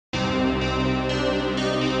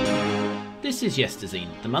This is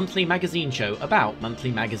Yesterzine, the monthly magazine show about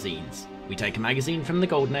monthly magazines. We take a magazine from the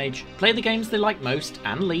golden age, play the games they like most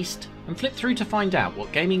and least, and flip through to find out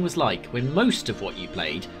what gaming was like when most of what you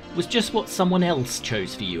played was just what someone else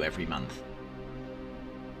chose for you every month.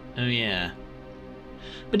 Oh yeah.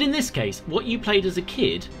 But in this case, what you played as a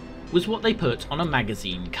kid was what they put on a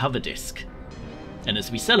magazine cover disc. And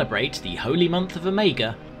as we celebrate the holy month of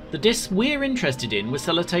Amiga, the disc we're interested in was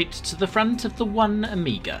sellotaped to the front of the One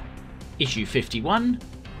Amiga. Issue 51,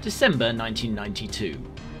 December 1992.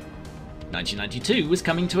 1992 was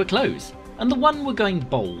coming to a close, and the One were going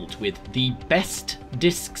bold with the best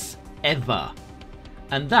discs ever.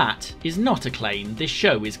 And that is not a claim this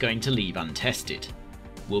show is going to leave untested.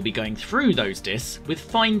 We'll be going through those discs with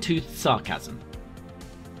fine-toothed sarcasm.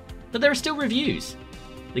 But there are still reviews.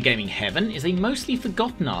 The Gaming Heaven is a mostly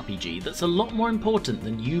forgotten RPG that's a lot more important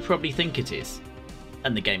than you probably think it is.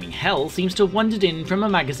 And the Gaming Hell seems to have wandered in from a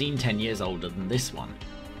magazine 10 years older than this one.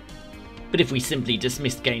 But if we simply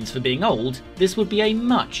dismissed games for being old, this would be a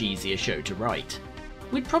much easier show to write.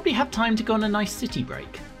 We'd probably have time to go on a nice city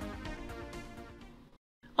break.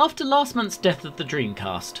 After last month's death of the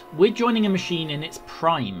Dreamcast, we're joining a machine in its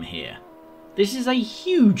prime here. This is a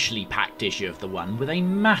hugely packed issue of the One with a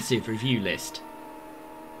massive review list.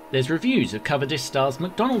 There's reviews of cover disc stars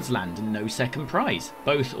McDonald's Land and No Second Prize,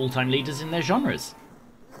 both all-time leaders in their genres.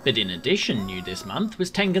 But in addition, new this month was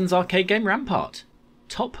Tengen's arcade game Rampart,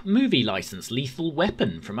 top movie license Lethal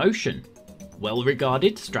Weapon from Ocean,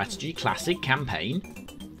 well-regarded strategy classic Campaign,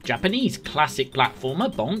 Japanese classic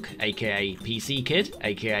platformer Bonk, aka PC Kid,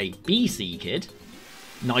 aka BC Kid,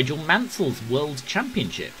 Nigel Mansell's World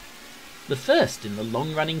Championship, the first in the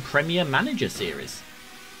long-running Premier Manager series,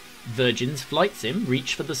 Virgin's flight sim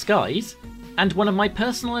Reach for the Skies, and one of my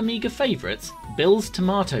personal Amiga favourites, Bill's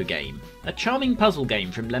Tomato Game, a charming puzzle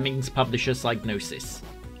game from Lemmings publisher Psygnosis.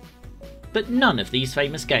 But none of these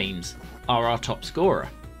famous games are our top scorer.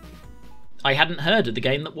 I hadn't heard of the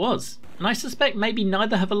game that was, and I suspect maybe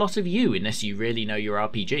neither have a lot of you unless you really know your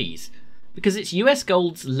RPGs, because it's US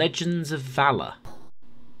Gold's Legends of Valour.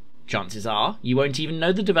 Chances are you won't even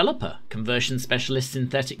know the developer, conversion specialist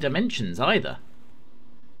Synthetic Dimensions, either.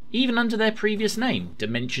 Even under their previous name,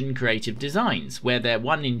 Dimension Creative Designs, where their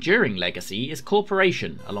one enduring legacy is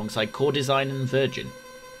Corporation alongside Core Design and Virgin.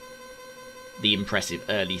 The impressive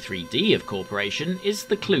early 3D of Corporation is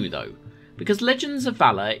the clue though, because Legends of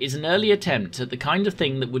Valour is an early attempt at the kind of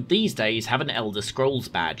thing that would these days have an Elder Scrolls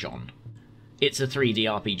badge on. It's a 3D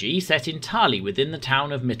RPG set entirely within the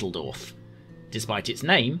town of Mitteldorf. Despite its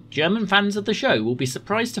name, German fans of the show will be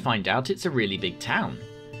surprised to find out it's a really big town,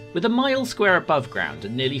 with a mile square above ground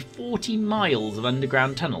and nearly 40 miles of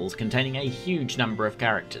underground tunnels containing a huge number of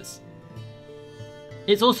characters.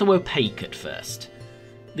 It's also opaque at first.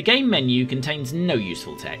 The game menu contains no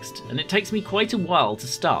useful text, and it takes me quite a while to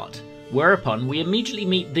start, whereupon we immediately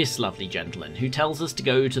meet this lovely gentleman who tells us to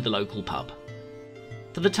go to the local pub.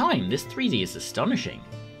 For the time, this 3D is astonishing.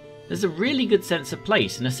 There's a really good sense of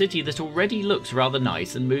place in a city that already looks rather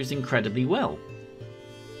nice and moves incredibly well.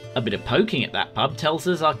 A bit of poking at that pub tells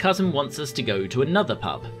us our cousin wants us to go to another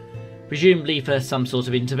pub, presumably for some sort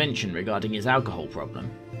of intervention regarding his alcohol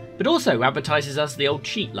problem, but also advertises us the old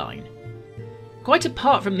cheat line. Quite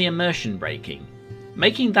apart from the immersion breaking,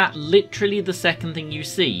 making that literally the second thing you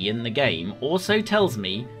see in the game also tells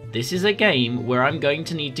me this is a game where I'm going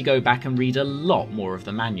to need to go back and read a lot more of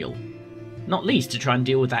the manual, not least to try and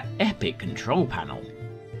deal with that epic control panel.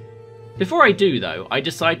 Before I do though, I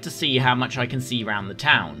decide to see how much I can see around the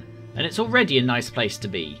town, and it's already a nice place to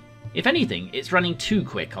be. If anything, it's running too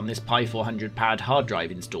quick on this Pi 400 powered hard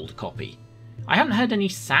drive installed copy. I haven't heard any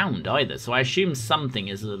sound either, so I assume something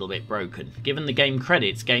is a little bit broken, given the game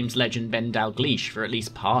credits game's legend Ben Dalglish for at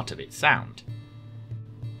least part of its sound.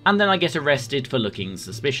 And then I get arrested for looking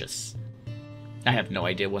suspicious. I have no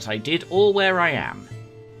idea what I did or where I am.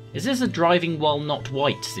 Is this a driving while not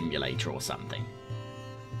white simulator or something?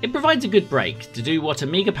 It provides a good break to do what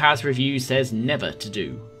Amiga Powers Review says never to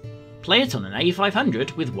do. Play it on an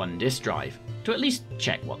A500 with one disk drive, to at least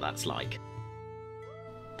check what that's like.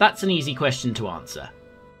 That's an easy question to answer.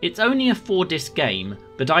 It's only a 4-disc game,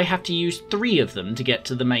 but I have to use 3 of them to get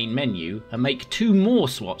to the main menu, and make 2 more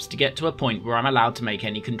swaps to get to a point where I'm allowed to make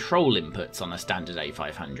any control inputs on a standard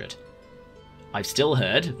A500. I've still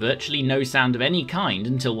heard virtually no sound of any kind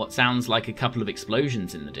until what sounds like a couple of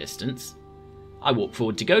explosions in the distance. I walk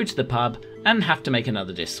forward to go to the pub and have to make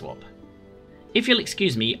another disk swap. If you'll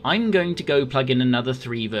excuse me, I'm going to go plug in another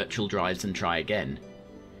 3 virtual drives and try again.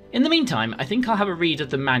 In the meantime, I think I'll have a read of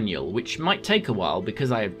the manual, which might take a while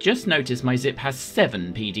because I have just noticed my zip has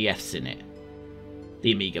 7 PDFs in it.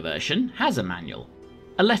 The Amiga version has a manual,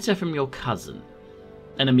 a letter from your cousin,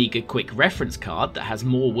 an Amiga quick reference card that has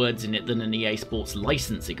more words in it than an EA Sports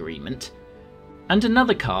license agreement, and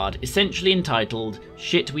another card essentially entitled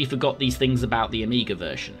 "Shit, we forgot these things about the Amiga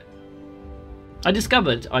version." I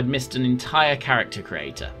discovered I'd missed an entire character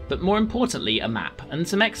creator, but more importantly a map, and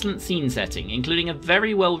some excellent scene setting, including a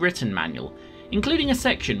very well written manual, including a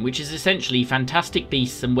section which is essentially fantastic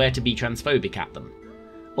beasts and where to be transphobic at them.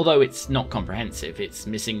 Although it's not comprehensive, it's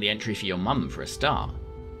missing the entry for your mum for a start.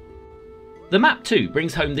 The map too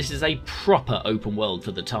brings home this is a proper open world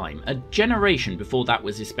for the time, a generation before that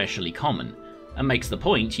was especially common, and makes the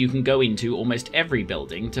point you can go into almost every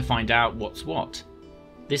building to find out what's what.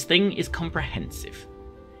 This thing is comprehensive.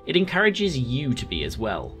 It encourages you to be as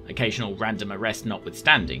well, occasional random arrest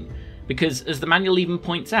notwithstanding, because as the manual even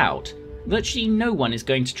points out, virtually no one is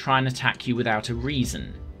going to try and attack you without a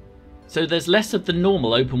reason. So there's less of the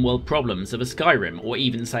normal open world problems of a Skyrim or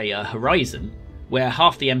even say a Horizon, where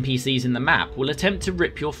half the NPCs in the map will attempt to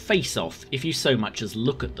rip your face off if you so much as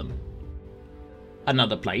look at them.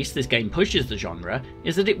 Another place this game pushes the genre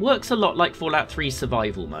is that it works a lot like Fallout 3's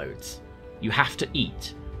survival modes. You have to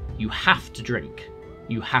eat, you have to drink,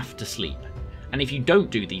 you have to sleep, and if you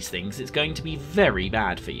don't do these things it's going to be very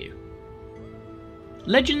bad for you.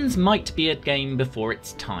 Legends might be a game before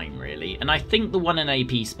its time really, and I think the one in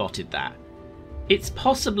AP spotted that. It's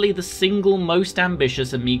possibly the single most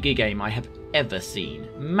ambitious Amiga game I have ever seen,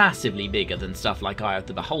 massively bigger than stuff like Eye of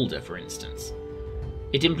the Beholder for instance.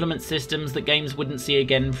 It implements systems that games wouldn't see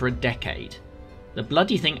again for a decade. The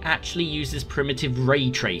bloody thing actually uses primitive ray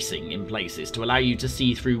tracing in places to allow you to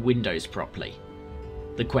see through windows properly.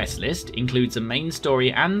 The quest list includes a main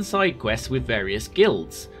story and side quests with various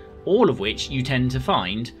guilds, all of which you tend to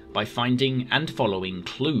find by finding and following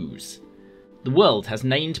clues. The world has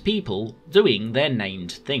named people doing their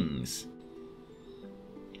named things.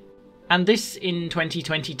 And this in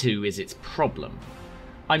 2022 is its problem.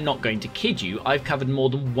 I'm not going to kid you, I've covered more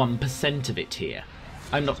than 1% of it here.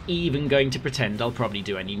 I'm not even going to pretend I'll probably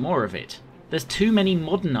do any more of it. There's too many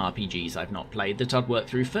modern RPGs I've not played that I'd work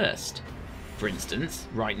through first. For instance,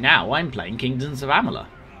 right now I'm playing Kingdoms of Amalur.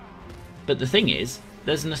 But the thing is,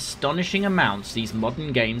 there's an astonishing amount these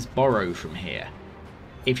modern games borrow from here.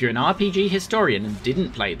 If you're an RPG historian and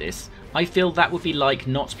didn't play this, I feel that would be like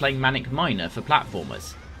not playing Manic Miner for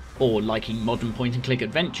platformers, or liking modern point-and-click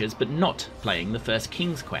adventures but not playing the first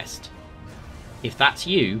King's Quest. If that's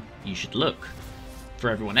you, you should look.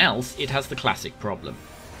 For everyone else, it has the classic problem.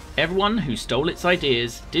 Everyone who stole its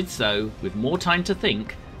ideas did so with more time to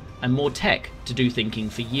think, and more tech to do thinking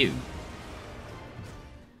for you.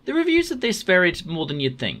 The reviews of this varied more than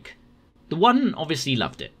you'd think. The One obviously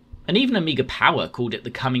loved it, and even Amiga Power called it the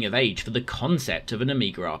coming of age for the concept of an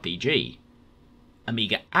Amiga RPG.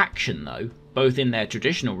 Amiga Action though, both in their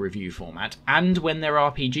traditional review format and when their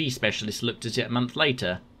RPG specialist looked at it a month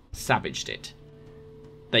later, savaged it.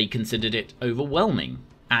 They considered it overwhelming,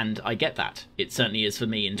 and I get that, it certainly is for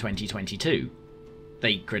me in 2022.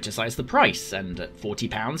 They criticised the price, and at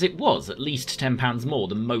 £40 it was at least £10 more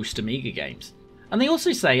than most Amiga games. And they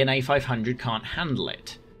also say an A500 can't handle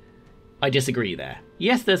it. I disagree there.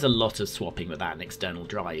 Yes, there's a lot of swapping without an external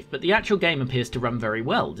drive, but the actual game appears to run very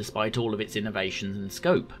well despite all of its innovations and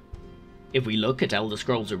scope. If we look at Elder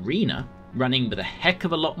Scrolls Arena, running with a heck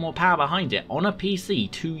of a lot more power behind it on a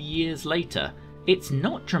PC 2 years later, it's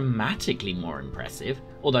not dramatically more impressive,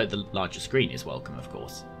 although the larger screen is welcome of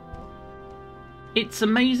course. It's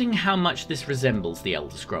amazing how much this resembles the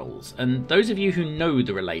Elder Scrolls, and those of you who know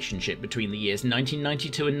the relationship between the years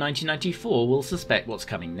 1992 and 1994 will suspect what's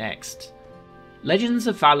coming next. Legends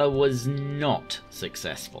of Valour was not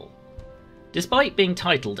successful. Despite being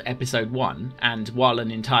titled Episode 1, and while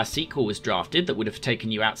an entire sequel was drafted that would have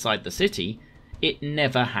taken you outside the city, it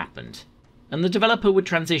never happened, and the developer would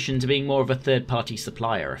transition to being more of a third-party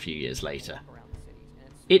supplier a few years later.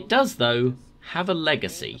 It does, though, have a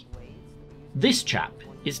legacy. This chap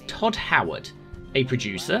is Todd Howard, a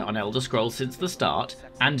producer on Elder Scrolls since the start,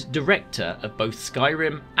 and director of both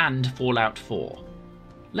Skyrim and Fallout 4.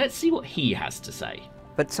 Let's see what he has to say.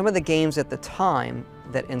 But some of the games at the time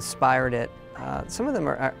that inspired it, some of them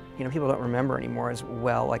are, people don't remember anymore as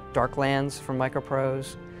well, like Darklands from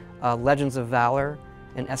Microprose, Legends of Valor,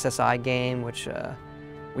 an SSI game, which where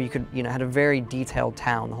you could, had a very detailed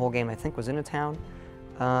town. The whole game, I think, was in a town.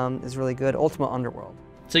 Is really good. Ultima Underworld.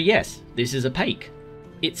 So yes, this is opaque.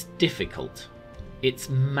 It's difficult. It's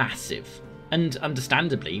massive. And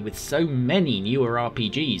understandably, with so many newer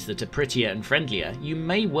RPGs that are prettier and friendlier, you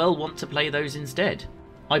may well want to play those instead.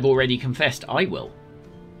 I've already confessed I will.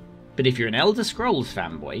 But if you're an Elder Scrolls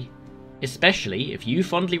fanboy, especially if you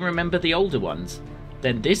fondly remember the older ones,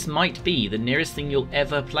 then this might be the nearest thing you'll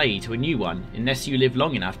ever play to a new one, unless you live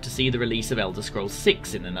long enough to see the release of Elder Scrolls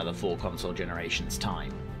 6 in another 4 console generations'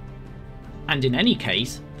 time. And in any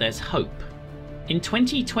case, there's hope. In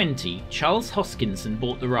 2020, Charles Hoskinson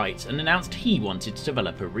bought the rights and announced he wanted to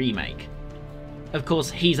develop a remake. Of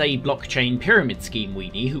course, he's a blockchain pyramid scheme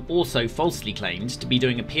weenie who also falsely claimed to be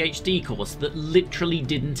doing a PhD course that literally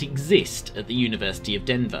didn't exist at the University of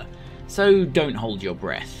Denver, so don't hold your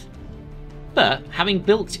breath. But having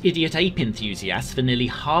bilked Idiot Ape enthusiasts for nearly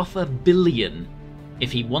 $500 million,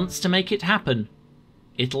 if he wants to make it happen,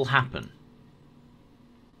 it'll happen.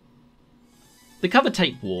 The cover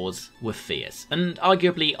tape wars were fierce, and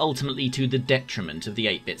arguably ultimately to the detriment of the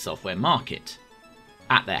 8-bit software market.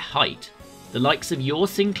 At their height, the likes of Your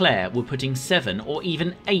Sinclair were putting 7 or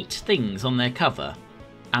even 8 things on their cover,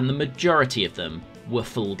 and the majority of them were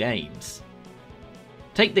full games.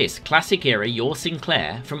 Take this classic era Your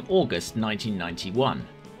Sinclair from August 1991.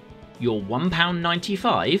 Your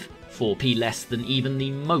 £1.95, 4p less than even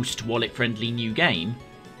the most wallet-friendly new game,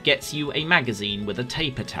 gets you a magazine with a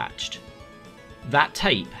tape attached. That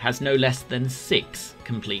tape has no less than 6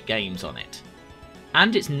 complete games on it.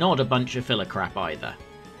 And it's not a bunch of filler crap either.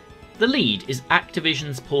 The lead is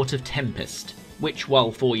Activision's port of Tempest, which,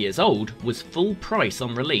 while 4 years old, was full price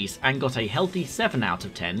on release and got a healthy 7 out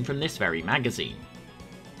of 10 from this very magazine.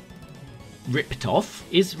 Ripped Off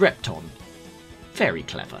is Repton. Very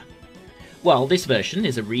clever. While this version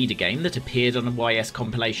is a reader game that appeared on a YS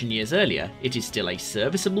compilation years earlier, it is still a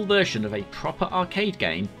serviceable version of a proper arcade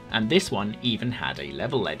game, and this one even had a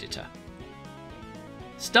level editor.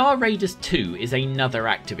 Star Raiders 2 is another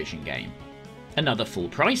Activision game, another full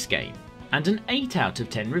price game, and an 8 out of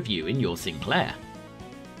 10 review in Your Sinclair.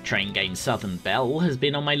 Train game Southern Belle has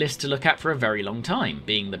been on my list to look at for a very long time,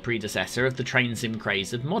 being the predecessor of the train sim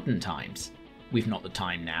craze of modern times. We've not the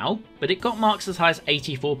time now, but it got marks as high as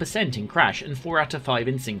 84% in Crash and 4 out of 5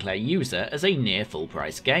 in Sinclair User as a near full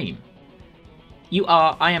price game. You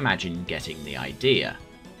are, I imagine, getting the idea.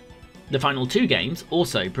 The final 2 games,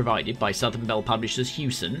 also provided by Southern Belle publishers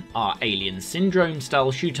Hewson, are Alien Syndrome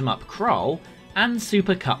style shoot 'em up Kral and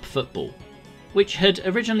Super Cup Football, which had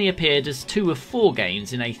originally appeared as 2 of 4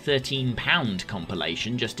 games in a £13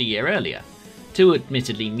 compilation just a year earlier, 2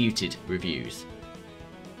 admittedly muted reviews.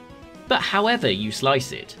 But however you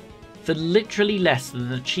slice it, for literally less than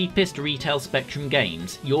the cheapest retail Spectrum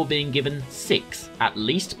games, you're being given 6 at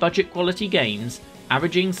least budget quality games,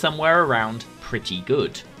 averaging somewhere around pretty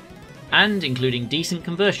good, and including decent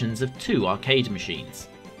conversions of 2 arcade machines.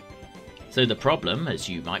 So the problem, as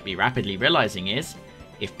you might be rapidly realising, is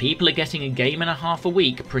if people are getting a game and a half a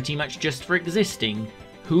week pretty much just for existing,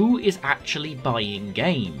 who is actually buying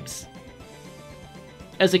games?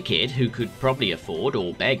 As a kid who could probably afford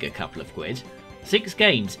or beg a couple of quid, 6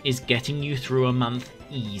 games is getting you through a month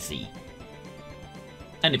easy.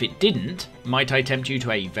 And if it didn't, might I tempt you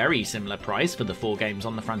to a very similar price for the 4 games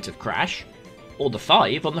on the front of Crash, or the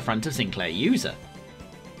 5 on the front of Sinclair User?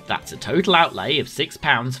 That's a total outlay of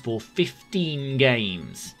 £6 for 15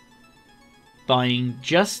 games. Buying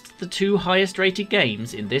just the 2 highest rated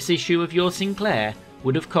games in this issue of Your Sinclair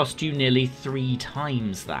would have cost you nearly 3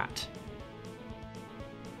 times that.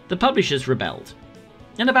 The publishers rebelled,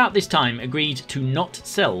 and about this time agreed to not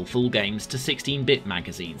sell full games to 16-bit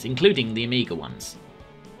magazines, including the Amiga ones.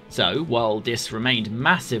 So, while this remained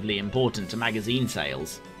massively important to magazine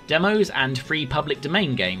sales, demos and free public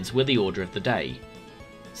domain games were the order of the day.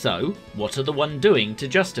 So, what are the one doing to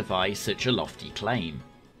justify such a lofty claim?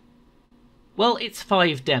 Well, it's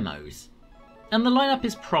 5 demos, and the lineup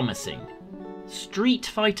is promising. Street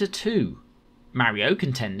Fighter 2, Mario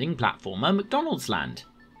contending platformer McDonald's Land,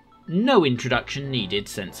 no introduction needed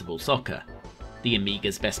Sensible Soccer, the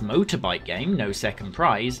Amiga's best motorbike game No Second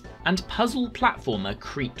Prize, and puzzle platformer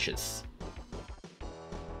Creatures.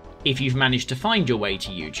 If you've managed to find your way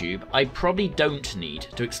to YouTube, I probably don't need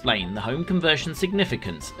to explain the home conversion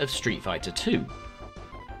significance of Street Fighter 2,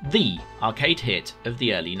 the arcade hit of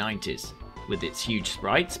the early 90s. With its huge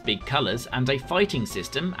sprites, big colours, and a fighting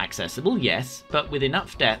system, accessible yes, but with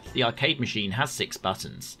enough depth the arcade machine has 6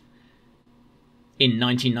 buttons. In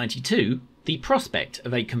 1992, the prospect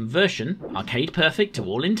of a conversion, arcade perfect to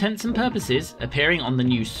all intents and purposes, appearing on the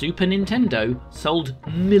new Super Nintendo sold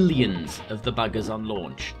millions of the buggers on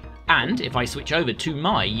launch, and if I switch over to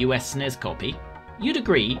my US SNES copy, you'd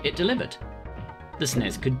agree it delivered. The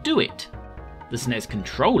SNES could do it. The SNES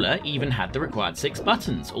controller even had the required 6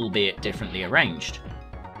 buttons, albeit differently arranged.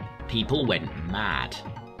 People went mad.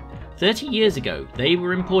 30 years ago, they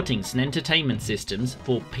were importing SNES Entertainment systems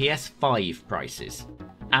for PS5 prices,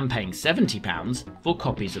 and paying £70 for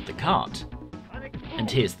copies of the cart. And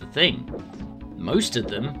here's the thing, Most of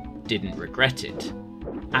them didn't regret it.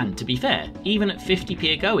 And to be fair, even at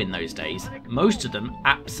 50p a go in those days, most of them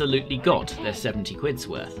absolutely got their 70 quid's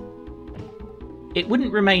worth. It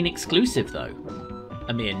wouldn't remain exclusive though.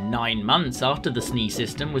 A mere 9 months after the SNES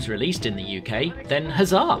system was released in the UK, then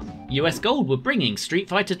huzzah! US Gold were bringing Street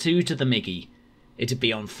Fighter II to the MIGI. It'd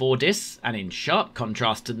be on 4 discs, and in sharp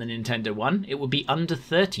contrast to the Nintendo one, it would be under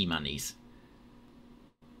 30 monies.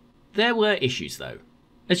 There were issues though.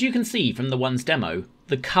 As you can see from the one's demo,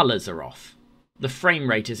 the colours are off. The frame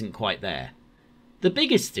rate isn't quite there. The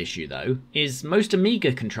biggest issue though, is most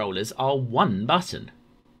Amiga controllers are one button.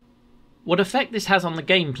 What effect this has on the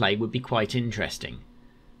gameplay would be quite interesting.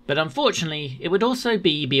 But unfortunately, it would also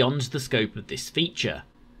be beyond the scope of this feature.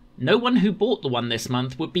 No one who bought the one this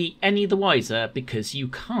month would be any the wiser because you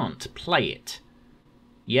can't play it.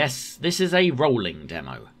 Yes, this is a rolling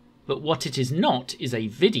demo, but what it is not is a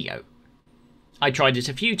video. I tried it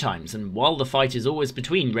a few times, and while the fight is always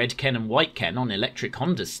between Red Ken and White Ken on Electric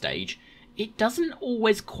Honda's stage, it doesn't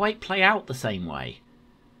always quite play out the same way.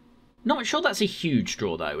 Not sure that's a huge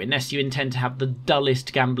draw though, unless you intend to have the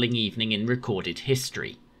dullest gambling evening in recorded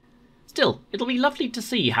history. Still, it'll be lovely to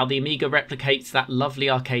see how the Amiga replicates that lovely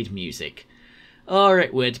arcade music. Or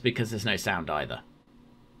it would, because there's no sound either.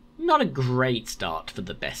 Not a great start for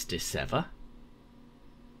the bestest ever.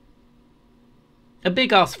 A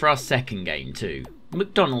big ask for our second game too,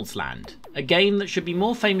 McDonald's Land, a game that should be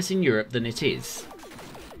more famous in Europe than it is.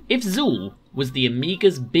 If Zool was the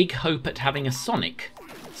Amiga's big hope at having a Sonic,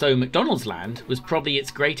 so McDonald's Land was probably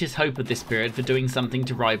its greatest hope of this period for doing something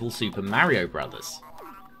to rival Super Mario Bros.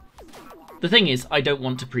 The thing is, I don't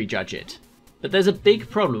want to prejudge it, but there's a big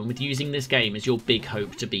problem with using this game as your big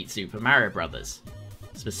hope to beat Super Mario Bros.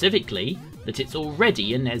 Specifically, that it's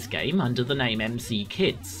already a NES game under the name MC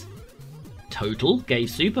Kids. Total gave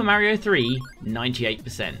Super Mario 3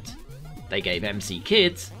 98%. They gave MC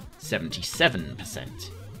Kids 77%.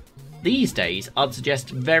 These days, I'd suggest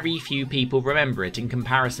very few people remember it in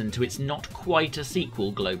comparison to its not quite a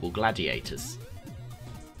sequel Global Gladiators.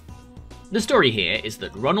 The story here is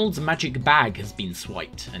that Ronald's magic bag has been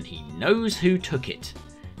swiped, and he knows who took it.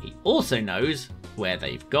 He also knows where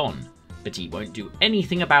they've gone, but he won't do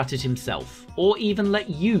anything about it himself, or even let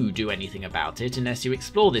you do anything about it unless you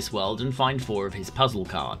explore this world and find 4 of his puzzle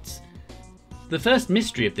cards. The first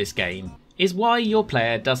mystery of this game is why your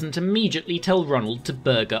player doesn't immediately tell Ronald to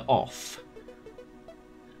burger off.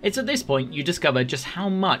 It's at this point you discover just how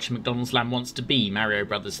much McDonald's Land wants to be Mario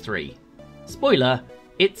Bros. 3. Spoiler,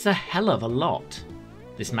 it's a hell of a lot.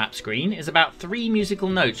 This map screen is about 3 musical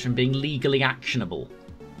notes from being legally actionable.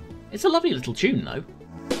 It's a lovely little tune though.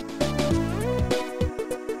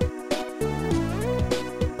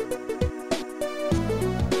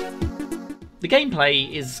 The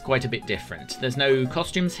gameplay is quite a bit different. There's no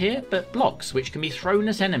costumes here, but blocks which can be thrown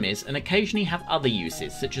at enemies and occasionally have other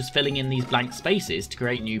uses, such as filling in these blank spaces to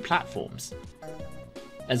create new platforms.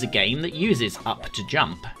 As a game that uses up to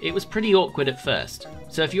jump, it was pretty awkward at first,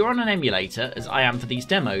 so if you're on an emulator, as I am for these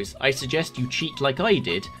demos, I suggest you cheat like I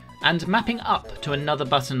did, and mapping up to another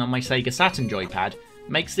button on my Sega Saturn joypad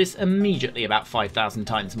makes this immediately about 5,000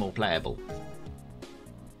 times more playable.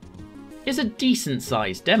 It's a decent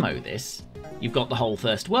sized demo this. You've got the whole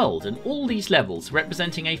first world and all these levels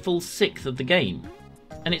representing a full 1/6 of the game,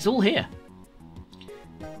 and it's all here.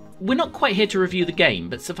 We're not quite here to review the game,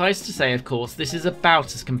 but suffice to say of course this is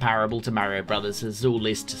about as comparable to Mario Bros as Zool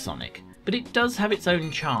is to Sonic, but it does have its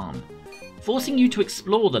own charm. Forcing you to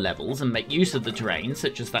explore the levels and make use of the terrain,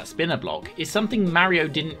 such as that spinner block, is something Mario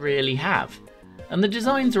didn't really have, and the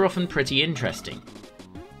designs are often pretty interesting.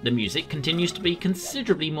 The music continues to be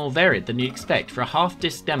considerably more varied than you'd expect for a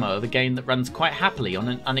half-disc demo of a game that runs quite happily on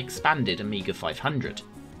an unexpanded Amiga 500.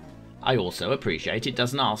 I also appreciate it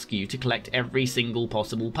doesn't ask you to collect every single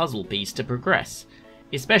possible puzzle piece to progress,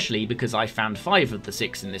 especially because I found 5 of the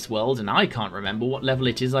 6 in this world and I can't remember what level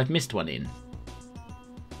it is I've missed one in.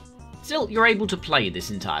 Still, you're able to play this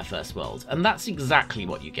entire first world, and that's exactly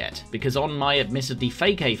what you get, because on my admittedly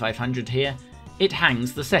fake A500 here, it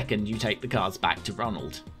hangs the second you take the cards back to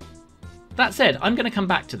Ronald. That said, I'm going to come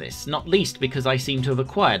back to this, not least because I seem to have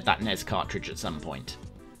acquired that NES cartridge at some point.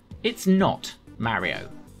 It's not Mario.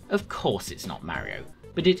 Of course it's not Mario,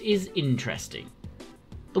 but it is interesting.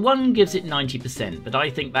 The one gives it 90%, but I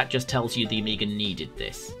think that just tells you the Amiga needed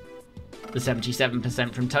this. The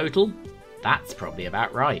 77% from Total? That's probably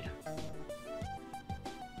about right.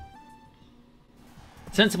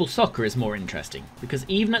 Sensible Soccer is more interesting, because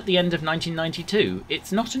even at the end of 1992,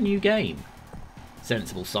 it's not a new game.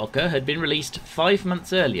 Sensible Soccer had been released 5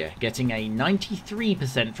 months earlier, getting a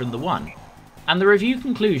 93% from the one, and the review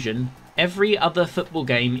conclusion every other football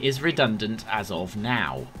game is redundant as of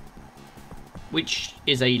now. Which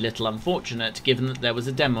is a little unfortunate given that there was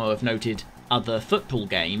a demo of noted other football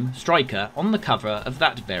game, Striker, on the cover of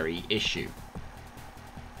that very issue.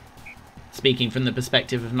 Speaking from the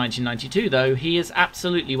perspective of 1992 though, he is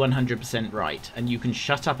absolutely 100% right, and you can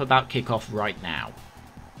shut up about Kickoff right now.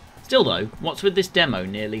 Still though, what's with this demo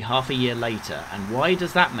nearly half a year later, and why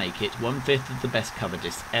does that make it 1/5 of the best cover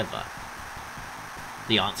disc ever?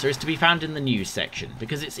 The answer is to be found in the news section,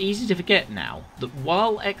 because it's easy to forget now that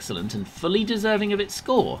while excellent and fully deserving of its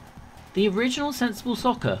score, the original Sensible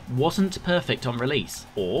Soccer wasn't perfect on release,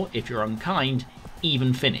 or, if you're unkind,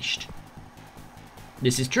 even finished.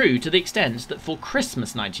 This is true to the extent that for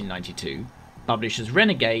Christmas 1992, publishers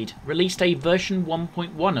Renegade released a version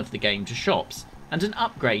 1.1 of the game to shops, and an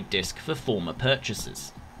upgrade disc for former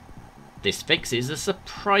purchasers. This fixes a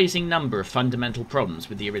surprising number of fundamental problems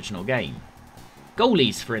with the original game.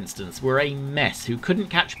 Goalies, for instance, were a mess who couldn't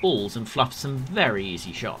catch balls and fluffed some very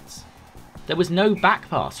easy shots. There was no back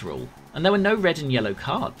pass rule, and there were no red and yellow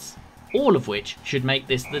cards, all of which should make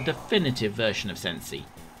this the definitive version of Sensi,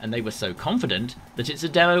 and they were so confident that it's a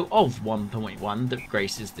demo of 1.1 that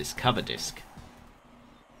graces this cover disc.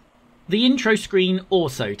 The intro screen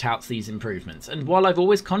also touts these improvements, and while I've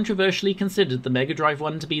always controversially considered the Mega Drive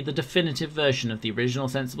 1 to be the definitive version of the original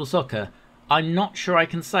Sensible Soccer, I'm not sure I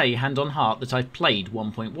can say hand on heart that I've played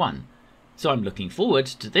 1.1, so I'm looking forward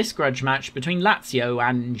to this grudge match between Lazio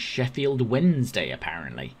and Sheffield Wednesday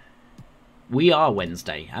apparently. We are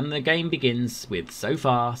Wednesday, and the game begins with So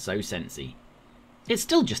Far, So Sensi. It's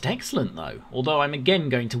still just excellent though, although I'm again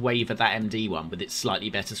going to wave at that MD one with its slightly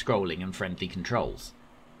better scrolling and friendly controls.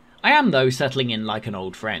 I am though settling in like an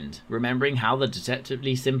old friend, remembering how the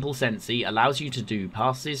deceptively simple Sensi allows you to do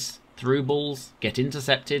passes, through balls, get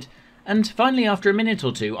intercepted, and finally after a minute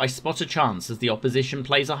or two I spot a chance as the opposition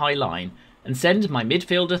plays a high line and send my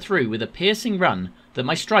midfielder through with a piercing run that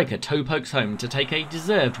my striker toe pokes home to take a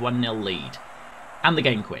deserved 1-0 lead. And the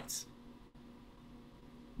game quits.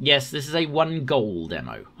 Yes, this is a 1-goal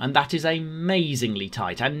demo, and that is amazingly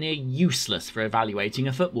tight and near useless for evaluating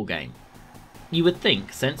a football game. You would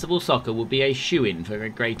think Sensible Soccer would be a shoo-in for a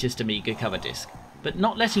greatest Amiga cover disc, but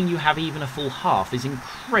not letting you have even a full half is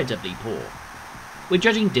incredibly poor. We're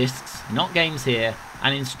judging discs, not games here,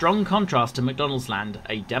 and in strong contrast to McDonald's Land,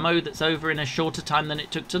 a demo that's over in a shorter time than it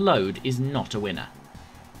took to load is not a winner.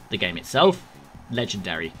 The game itself,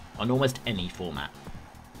 legendary, on almost any format.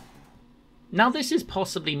 Now this is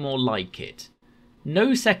possibly more like it.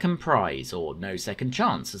 No Second Prize, or No Second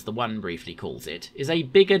Chance as the one briefly calls it, is a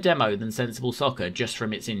bigger demo than Sensible Soccer just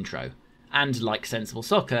from its intro, and like Sensible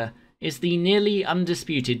Soccer, is the nearly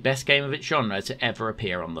undisputed best game of its genre to ever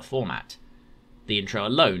appear on the format. The intro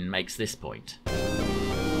alone makes this point.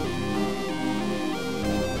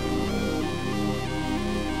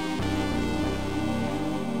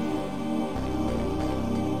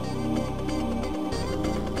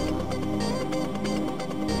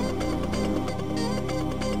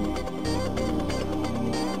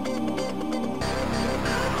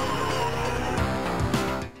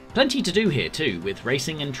 Plenty to do here too, with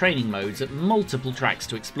racing and training modes at multiple tracks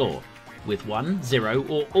to explore, with 1, 0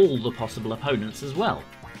 or all the possible opponents as well.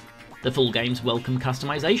 The full game's welcome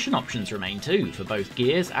customization options remain too, for both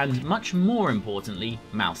gears and, much more importantly,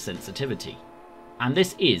 mouse sensitivity. And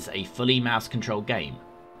this is a fully mouse-controlled game,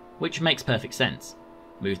 which makes perfect sense.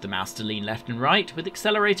 Move the mouse to lean left and right, with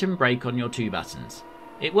accelerate and brake on your 2 buttons.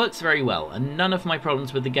 It works very well, and none of my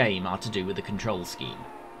problems with the game are to do with the control scheme.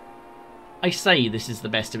 I say this is the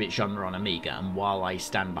best of its genre on Amiga, and while I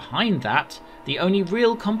stand behind that, the only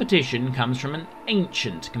real competition comes from an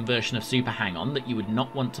ancient conversion of Super Hang-On that you would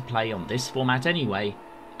not want to play on this format anyway,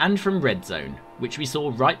 and from Red Zone, which we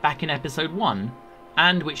saw right back in episode 1,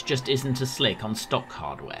 and which just isn't as slick on stock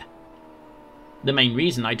hardware. The main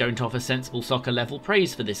reason I don't offer Sensible Soccer level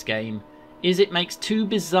praise for this game is it makes 2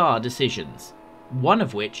 bizarre decisions, one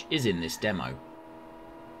of which is in this demo.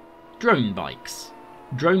 Drone bikes.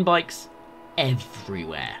 Drone bikes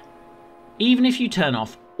everywhere. Even if you turn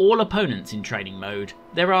off all opponents in training mode,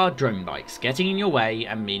 there are drone bikes getting in your way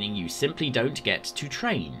and meaning you simply don't get to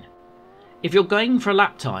train. If you're going for a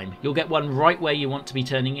lap time, you'll get one right where you want to be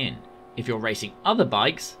turning in. If you're racing other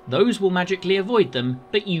bikes, those will magically avoid them,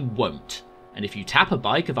 but you won't. And if you tap a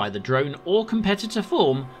bike of either drone or competitor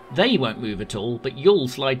form, they won't move at all, but you'll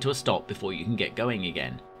slide to a stop before you can get going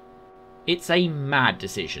again. It's a mad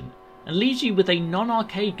decision, and leaves you with a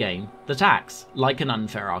non-arcade game that acts like an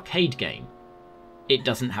unfair arcade game. It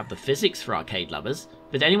doesn't have the physics for arcade lovers,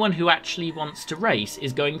 but anyone who actually wants to race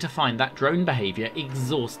is going to find that drone behaviour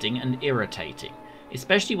exhausting and irritating,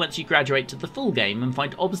 especially once you graduate to the full game and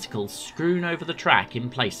find obstacles strewn over the track in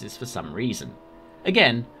places for some reason.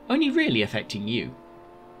 Again, only really affecting you.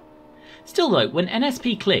 Still though, when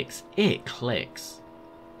NSP clicks, it clicks.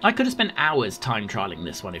 I could have spent hours time trialling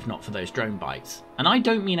this one if not for those drone bytes, and I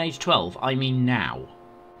don't mean age 12, I mean now.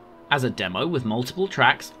 As a demo with multiple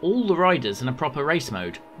tracks, all the riders and a proper race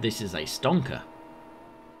mode, this is a stonker.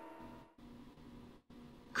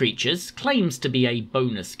 Creatures claims to be a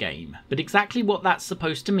bonus game, but exactly what that's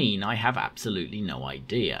supposed to mean I have absolutely no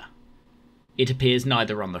idea. It appears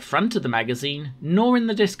neither on the front of the magazine, nor in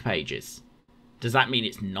the disc pages. Does that mean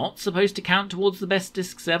it's not supposed to count towards the best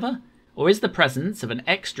discs ever? Or is the presence of an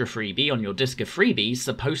extra freebie on your disc of freebies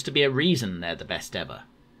supposed to be a reason they're the best ever?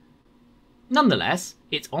 Nonetheless,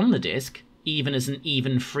 it's on the disc, even as an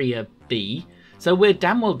even freer B, so we're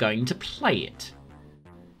damn well going to play it.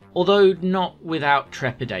 Although not without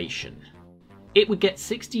trepidation. It would get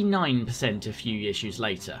 69% a few issues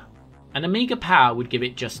later, and Amiga Power would give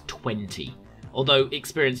it just 20, although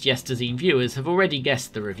experienced Yesterzine viewers have already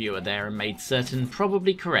guessed the reviewer there and made certain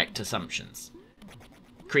probably correct assumptions.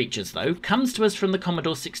 Creatures, though, comes to us from the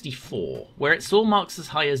Commodore 64, where it saw marks as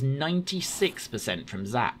high as 96% from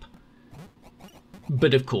Zap.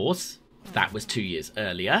 But of course, that was 2 years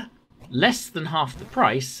earlier, less than half the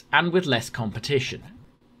price, and with less competition.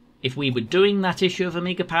 If we were doing that issue of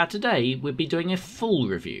Amiga Power today, we'd be doing a full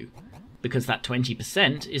review, because that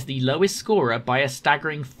 20% is the lowest scorer by a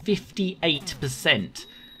staggering 58%,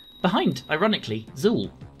 behind, ironically,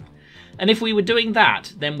 Zool. And if we were doing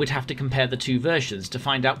that, then we'd have to compare the two versions to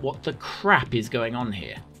find out what the crap is going on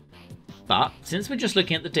here. But, since we're just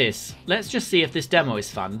looking at the discs, let's just see if this demo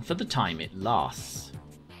is fun for the time it lasts.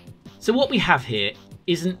 So what we have here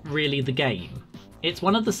isn't really the game. It's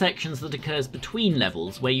one of the sections that occurs between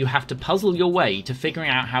levels where you have to puzzle your way to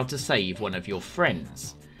figuring out how to save one of your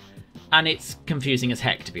friends. And it's confusing as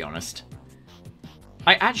heck, to be honest.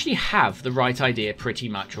 I actually have the right idea pretty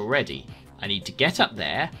much already. I need to get up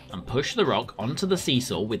there and push the rock onto the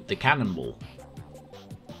seesaw with the cannonball.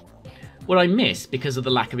 What I miss because of the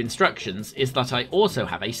lack of instructions is that I also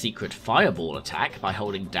have a secret fireball attack by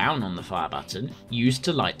holding down on the fire button used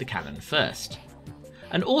to light the cannon first.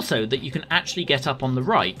 And also that you can actually get up on the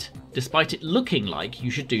right, despite it looking like you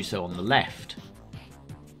should do so on the left.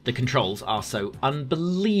 The controls are so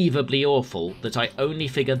unbelievably awful that I only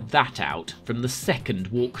figured that out from the second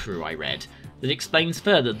walkthrough I read, that explains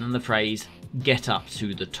further than the phrase, "get up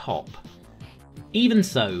to the top." Even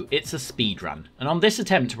so, it's a speedrun, and on this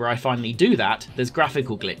attempt where I finally do that, there's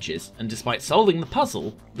graphical glitches, and despite solving the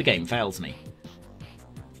puzzle, the game fails me.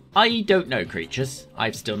 I don't know, creatures.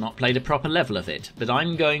 I've still not played a proper level of it, but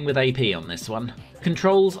I'm going with AP on this one.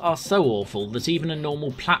 Controls are so awful that even a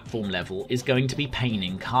normal platform level is going to be pain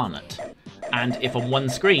incarnate. And if on one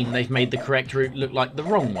screen they've made the correct route look like the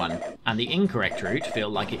wrong one, and the incorrect route feel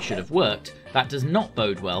like it should have worked, that does not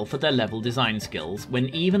bode well for their level design skills when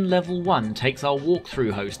even level 1 takes our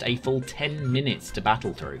walkthrough host a full 10 minutes to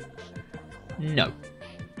battle through. No.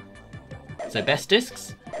 So best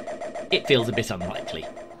discs? It feels a bit unlikely.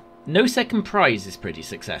 No Second Prize is pretty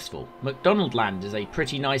successful. McDonaldland is a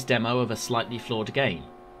pretty nice demo of a slightly flawed game.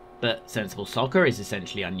 But Sensible Soccer is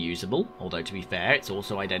essentially unusable, although to be fair it's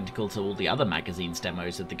also identical to all the other magazine's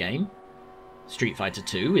demos of the game. Street Fighter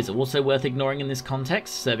 2 is also worth ignoring in this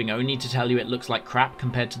context, serving only to tell you it looks like crap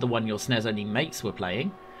compared to the one your SNES-only mates were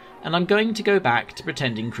playing, and I'm going to go back to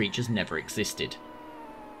pretending Creatures never existed.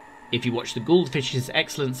 If you watch the Gouldfish's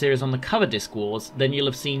excellent series on the cover disc wars, then you'll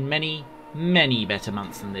have seen many better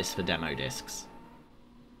months than this for demo discs.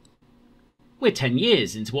 We're 10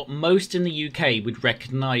 years into what most in the UK would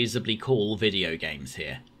recognisably call video games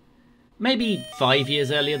here. Maybe 5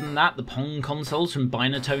 years earlier than that, the Pong consoles from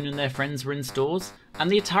Binatone and their friends were in stores,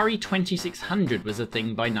 and the Atari 2600 was a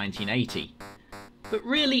thing by 1980. But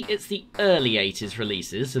really it's the early 80s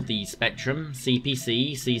releases of the Spectrum,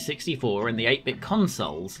 CPC, C64 and the 8-bit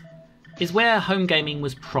consoles is where home gaming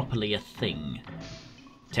was properly a thing.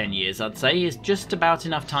 10 years, I'd say, is just about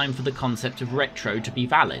enough time for the concept of retro to be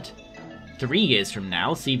valid. 3 years from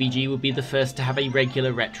now, CVG would be the first to have a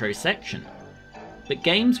regular retro section. But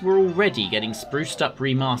games were already getting spruced up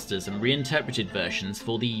remasters and reinterpreted versions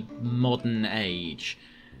for the modern age.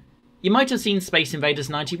 You might have seen Space Invaders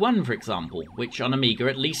 91, for example, which on Amiga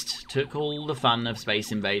at least took all the fun of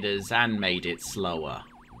Space Invaders and made it slower.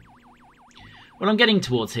 What I'm getting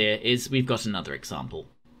towards here is we've got another example.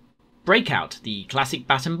 Breakout, the classic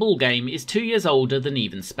bat and ball game, is 2 years older than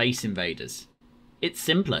even Space Invaders. It's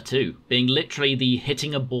simpler too, being literally the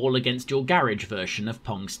hitting a ball against your garage version of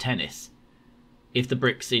Pong's tennis. If the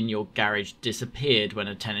bricks in your garage disappeared when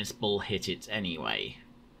a tennis ball hit it anyway.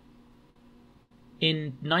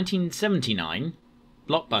 In 1979,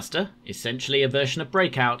 Blockbuster, essentially a version of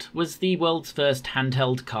Breakout, was the world's first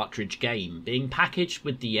handheld cartridge game, being packaged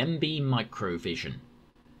with the MB Microvision.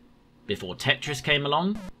 Before Tetris came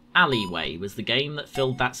along, Alleyway was the game that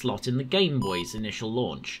filled that slot in the Game Boy's initial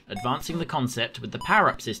launch, advancing the concept with the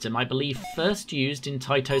power-up system I believe first used in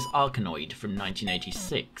Taito's Arkanoid from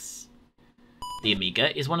 1986. The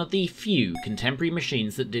Amiga is one of the few contemporary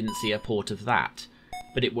machines that didn't see a port of that,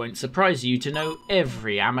 but it won't surprise you to know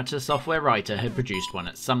every amateur software writer had produced one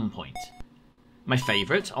at some point. My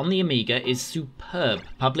favourite on the Amiga is superb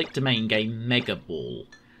public domain game Mega Ball,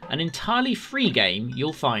 an entirely free game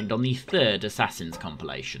you'll find on the third Assassin's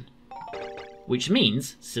compilation. Which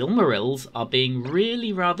means Silmarils are being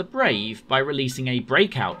really rather brave by releasing a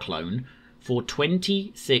Breakout clone for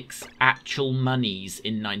 26 actual monies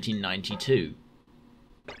in 1992.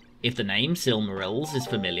 If the name Silmarils is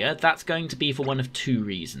familiar, that's going to be for one of two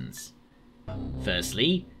reasons.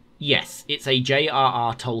 Firstly, yes, it's a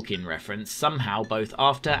J.R.R. Tolkien reference somehow both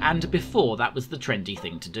after and before that was the trendy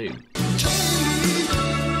thing to do.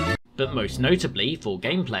 But most notably, for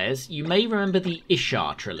game players, you may remember the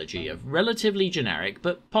Ishar trilogy of relatively generic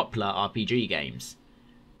but popular RPG games.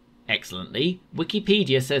 Excellently,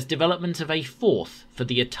 Wikipedia says development of a fourth for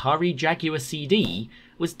the Atari Jaguar CD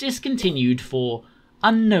was discontinued for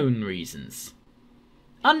unknown reasons.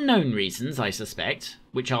 Unknown reasons, I suspect,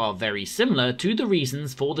 which are very similar to the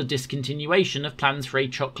reasons for the discontinuation of plans for a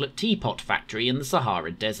chocolate teapot factory in the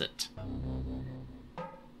Sahara Desert.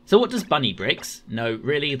 So what does Bunny Bricks, no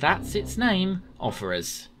really that's its name, offer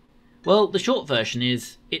us? Well, the short version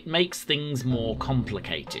is, it makes things more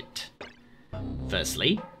complicated.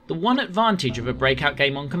 Firstly, the one advantage of a Breakout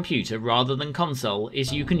game on computer rather than console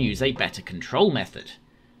is you can use a better control method.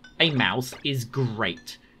 A mouse is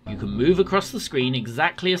great. You can move across the screen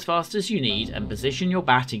exactly as fast as you need and position your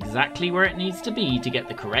bat exactly where it needs to be to get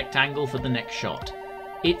the correct angle for the next shot.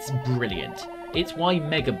 It's brilliant. It's why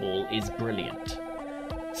Mega Ball is brilliant.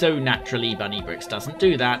 So naturally Bunny Bricks doesn't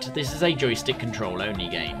do that, this is a joystick control only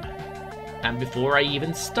game. And before I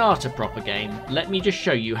even start a proper game, let me just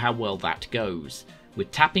show you how well that goes.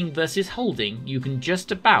 With tapping versus holding, you can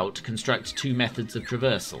just about construct two methods of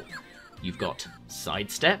traversal. You've got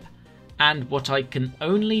sidestep, and what I can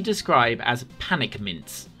only describe as panic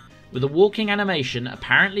mints, with a walking animation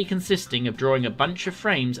apparently consisting of drawing a bunch of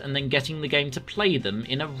frames and then getting the game to play them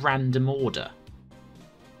in a random order.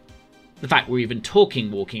 The fact we're even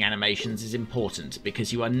talking walking animations is important,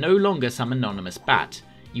 because you are no longer some anonymous bat,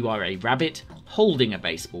 you are a rabbit holding a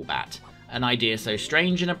baseball bat. An idea so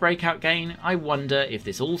strange in a Breakout game, I wonder if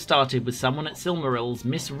this all started with someone at Silmarils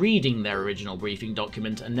misreading their original briefing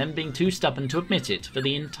document and then being too stubborn to admit it for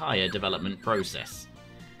the entire development process.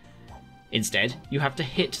 Instead, you have to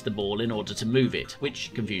hit the ball in order to move it,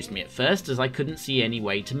 which confused me at first as I couldn't see any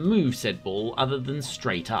way to move said ball other than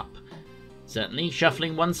straight up. Certainly,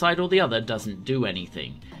 shuffling one side or the other doesn't do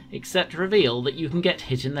anything, except reveal that you can get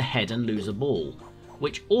hit in the head and lose a ball,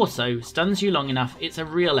 which also stuns you long enough it's a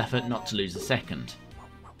real effort not to lose a second.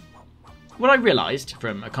 What I realised,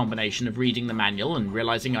 from a combination of reading the manual and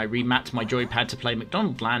realising I remapped my joypad to play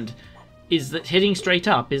McDonald Land, is that hitting straight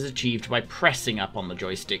up is achieved by pressing up on the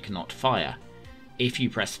joystick, not fire. If you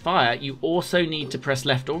press fire, you also need to press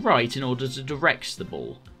left or right in order to direct the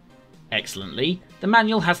ball. Excellently, the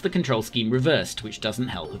manual has the control scheme reversed, which doesn't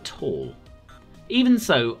help at all. Even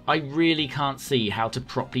so, I really can't see how to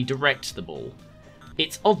properly direct the ball.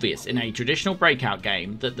 It's obvious in a traditional Breakout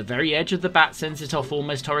game that the very edge of the bat sends it off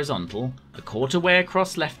almost horizontal, a quarter way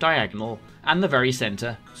across left diagonal, and the very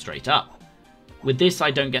centre straight up. With this I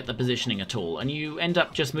don't get the positioning at all, and you end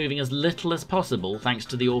up just moving as little as possible thanks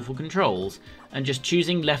to the awful controls, and just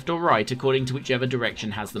choosing left or right according to whichever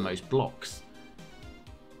direction has the most blocks.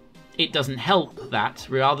 It doesn't help that,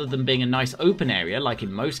 rather than being a nice open area like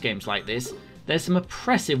in most games like this, there's some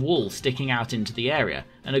oppressive walls sticking out into the area,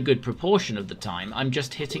 and a good proportion of the time I'm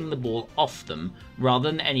just hitting the ball off them rather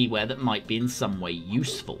than anywhere that might be in some way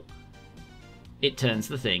useful. It turns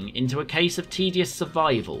the thing into a case of tedious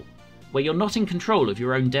survival, where you're not in control of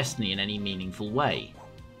your own destiny in any meaningful way.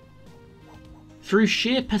 Through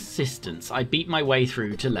sheer persistence I beat my way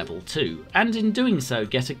through to level 2, and in doing so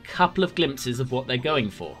get a couple of glimpses of what they're going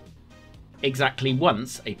for. Exactly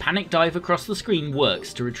once, a panic dive across the screen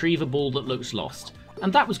works to retrieve a ball that looks lost,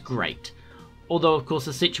 and that was great, although of course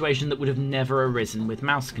a situation that would have never arisen with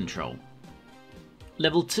mouse control.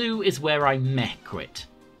 Level 2 is where I meh quit,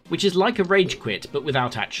 which is like a rage quit but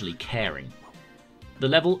without actually caring. The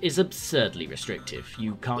level is absurdly restrictive.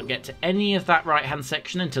 You can't get to any of that right hand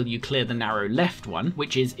section until you clear the narrow left one,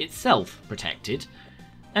 which is itself protected,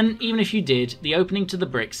 and even if you did, the opening to the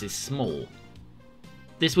bricks is small.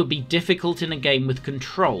 This would be difficult in a game with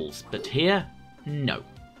controls, but here, no.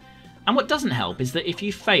 And what doesn't help is that if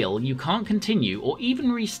you fail, you can't continue or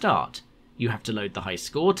even restart. You have to load the high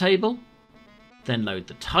score table, then load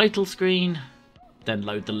the title screen, then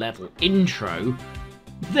load the level intro,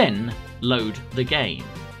 then load the game.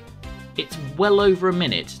 It's well over a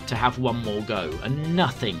minute to have one more go, and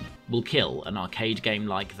nothing will kill an arcade game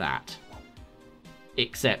like that.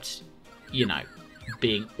 Except, you know,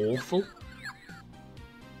 being awful.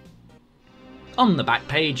 On the back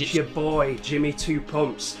page, It's your boy, Jimmy Two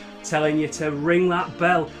Pumps, telling you to ring that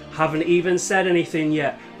bell. Haven't even said anything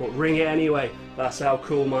yet, but ring it anyway. That's how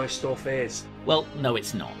cool my stuff is. Well, no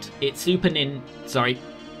it's not. It's Super Jimtendo,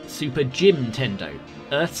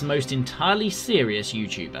 Earth's most entirely serious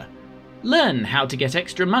YouTuber. Learn how to get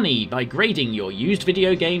extra money by grading your used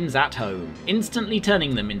video games at home, instantly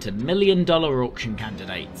turning them into million-dollar auction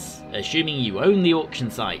candidates, assuming you own the auction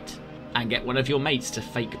site, and get one of your mates to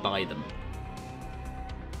fake buy them.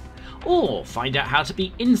 Or find out how to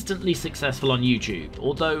be instantly successful on YouTube,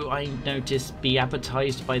 although I notice Be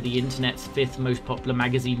Advertised by the internet's 5th most popular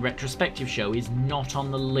magazine retrospective show is not on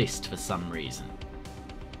the list for some reason.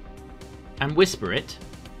 And whisper it,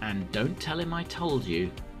 and don't tell him I told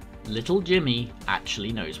you. Little Jimmy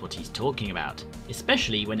actually knows what he's talking about,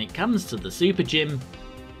 especially when it comes to the Super Jim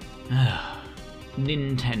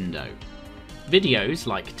Nintendo. Videos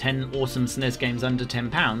like 10 awesome SNES games under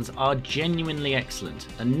 £10 are genuinely excellent,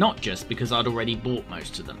 and not just because I'd already bought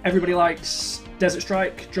most of them. Everybody likes Desert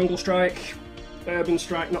Strike, Jungle Strike, Urban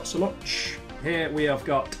Strike not so much. Here we have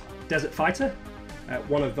got Desert Fighter,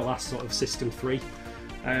 one of the last sort of System 3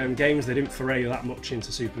 games. They didn't foray that much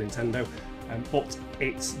into Super Nintendo. But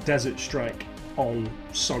it's Desert Strike on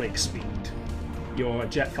Sonic speed. You're a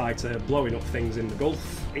jet fighter blowing up things in the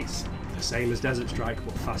Gulf. It's the same as Desert Strike,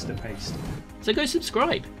 but faster paced. So go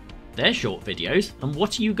subscribe. They're short videos, and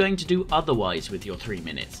what are you going to do otherwise with your 3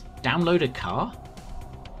 minutes? Download a car?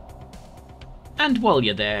 And while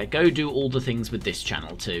you're there, go do all the things with this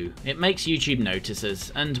channel too. It makes YouTube notice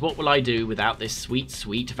us, and what will I do without this sweet,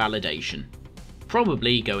 sweet validation?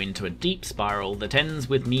 Probably go into a deep spiral that ends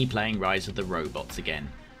with me playing Rise of the Robots again.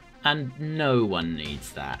 And no one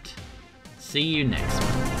needs that. See you next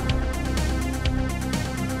one.